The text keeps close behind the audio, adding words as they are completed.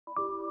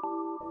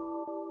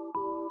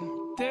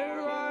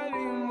They're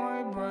riding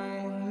my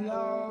brain,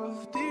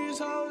 love. These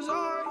hoes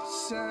are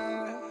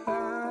sad.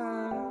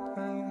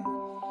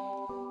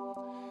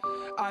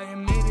 I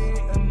admit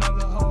it,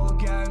 another hoe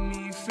got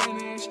me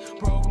finished.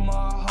 Broke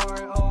my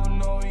heart, oh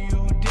no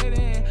you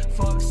didn't.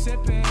 Fuck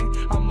sipping,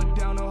 I'ma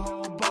down a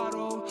whole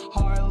bottle.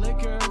 Hard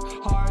liquor,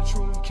 hard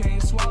truth,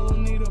 can't swallow.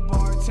 Need a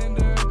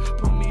bartender,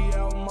 put me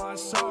out my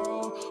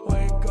sorrow.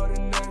 Wake up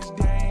the next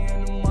day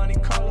in the Monte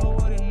Carlo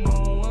with a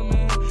new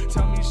woman.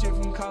 Tell me shit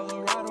from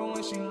Colorado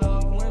and she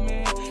love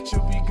women.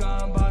 She'll be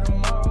gone by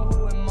tomorrow,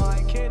 who am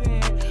I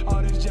kidding?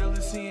 All this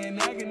jealousy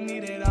and agony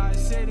that I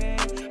sit in.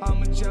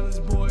 I'm a jealous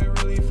boy,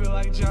 really feel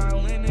like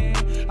John Lennon.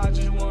 I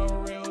just want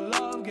real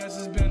love, guess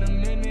it's been a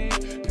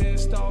minute.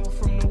 Pissed off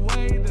from the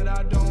way that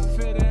I don't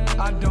fit in.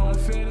 I don't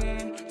fit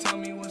in, tell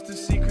me what's the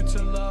secret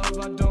to love,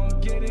 I don't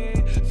get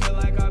it. Feel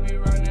like I be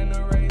running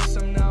a race,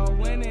 I'm now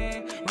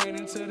winning. Ran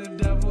into the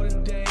devil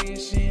today and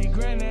she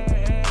grinning.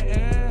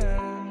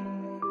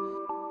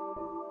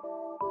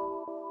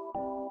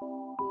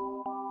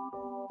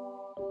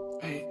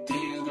 Hey,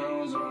 these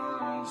girls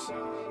are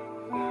inside.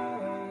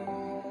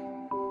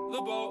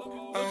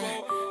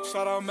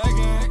 Shout out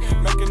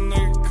Megan, make a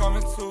nigga come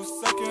in 2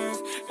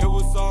 seconds. It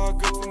was all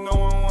good to no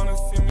one wanna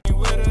see me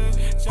with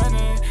it.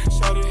 Janet,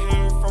 shout it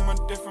here from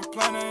a different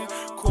planet.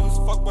 Cool as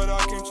fuck, but I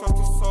can't trust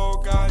her soul,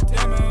 god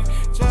damn it.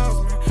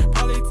 Jasmine,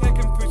 probably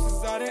taking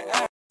pictures out in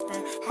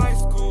Aspen. High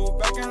school,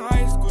 back in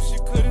high school, she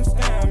couldn't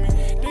stand me.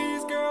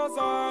 These girls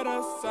are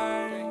the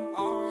same,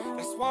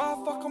 that's why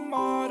I fuck them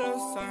all the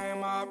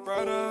same. My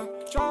brother,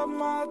 drop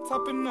my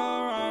top in the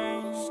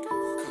rain.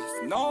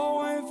 No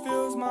one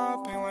feels my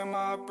pain like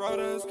my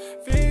brothers.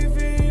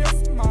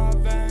 VVS in my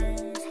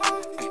veins.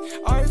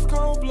 Ice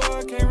cold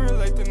blood, can't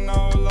relate to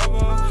no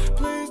lover.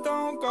 Please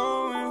don't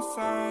go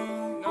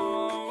insane.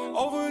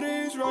 Over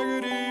these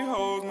raggedy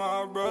hoes,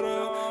 my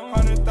brother.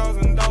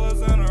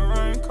 $100,000 in a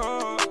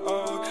raincoat.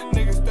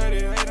 Niggas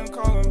steady hatin',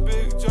 callin'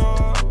 big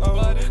jaw.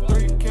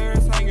 3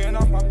 carats hanging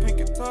off my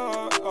pinky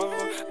toe.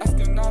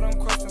 Asking all them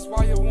questions,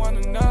 why you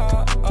wanna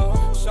know?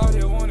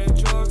 Shawty wanted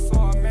drugs, so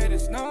I made it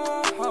snow.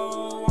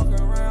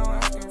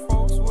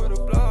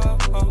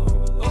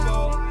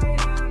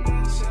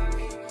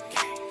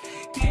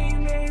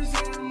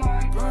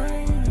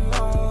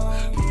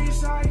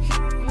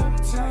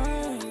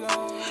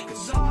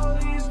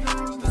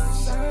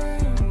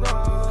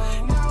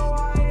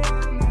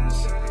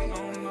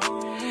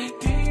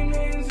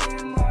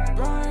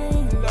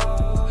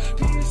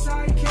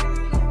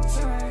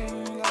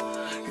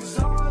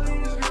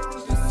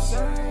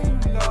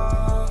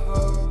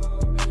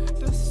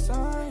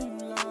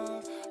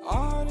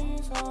 All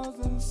these hoes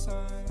insane.